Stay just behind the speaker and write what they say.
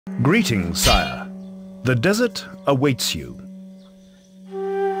Greetings, Sire. The desert awaits you.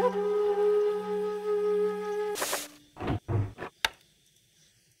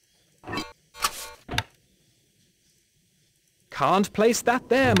 Can't place that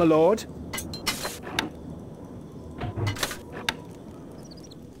there, my lord.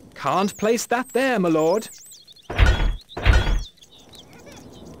 Can't place that there, my lord.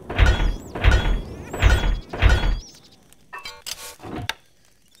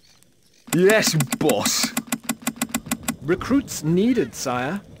 Yes, boss. Recruits needed,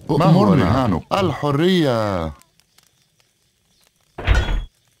 sire. أمرنا الحرية.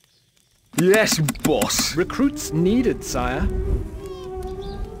 Yes, boss. Recruits needed, sire.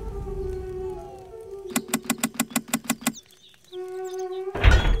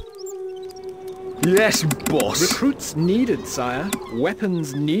 Yes, boss. Recruits needed, sire.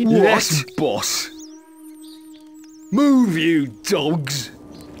 Weapons needed. Yes, boss. Move, you dogs.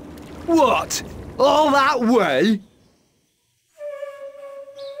 What? All that way?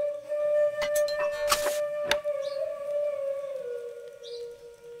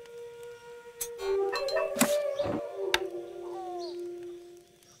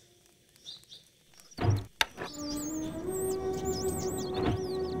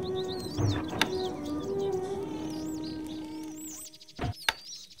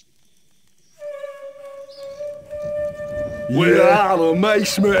 We are the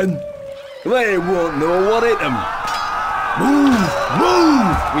Maceman. They won't know what hit them. Move!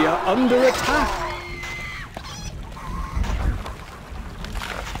 Move! We are under attack.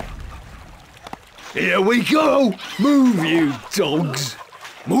 Here we go! Move, you dogs!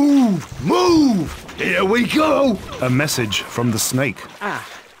 Move! Move! Here we go! A message from the snake.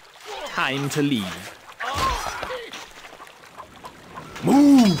 Time to leave.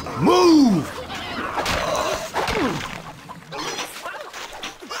 Move! Move!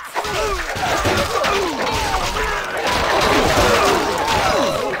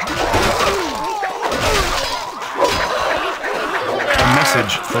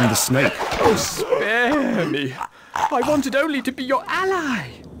 Message from the snake. Oh, spare me. I wanted only to be your ally.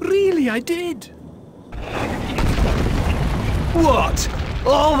 Really, I did. What?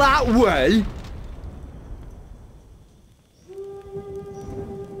 All that way?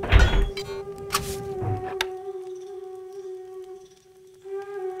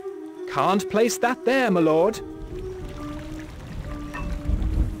 Can't place that there, my lord.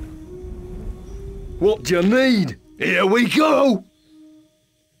 What do you need? Here we go!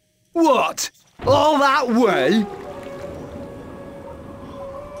 What? All that way?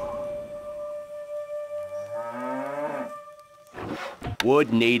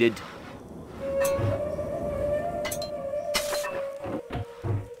 Wood needed.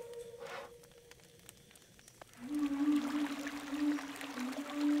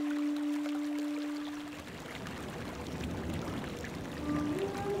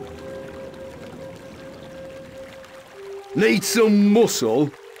 Need some muscle?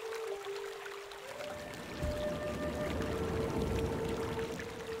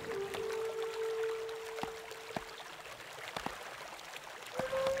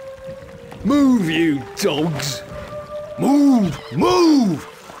 Move, you dogs! Move! Move!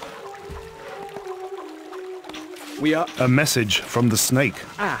 We are... A message from the snake.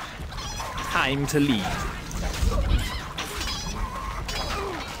 Time to leave.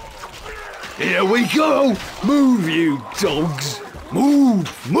 Here we go! Move, you dogs! Move!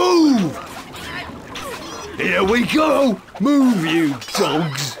 Move! Here we go! Move, you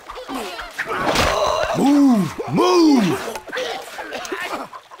dogs! Move! Move!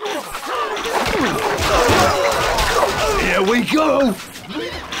 Here we go!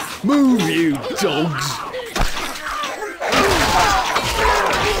 Move, you dogs!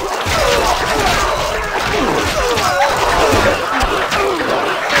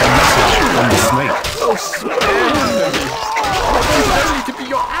 From the snake. Oh, spare me. I wanted only to be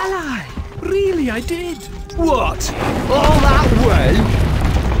your ally. Really, I did. What? All that way?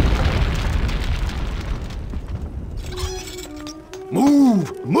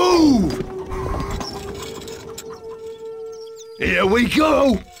 Move! Move! Here we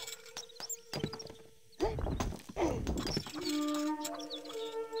go!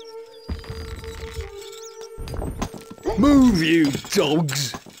 Move, you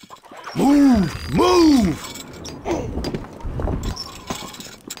dogs! Move! Move!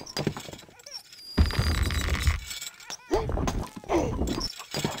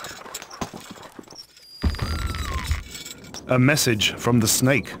 A message from the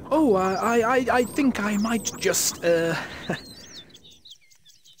snake. Oh, I think I might just,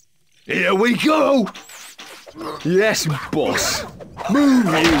 Here we go! Yes, boss. Move,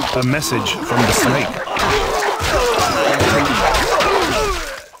 you. A message from the snake.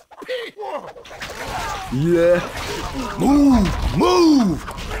 Yeah. Move, move.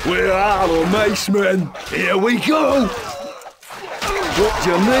 Where are the Maceman? Here we go. What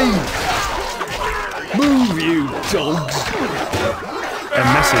do you mean? Move, you dogs. A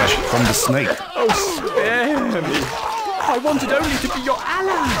message from the snake. Oh, spare me. I wanted only to be your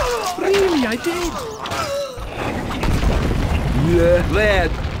ally. Really, I did. Yeah, they're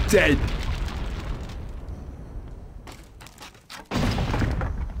dead.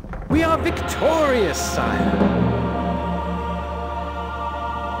 We are victorious, sire.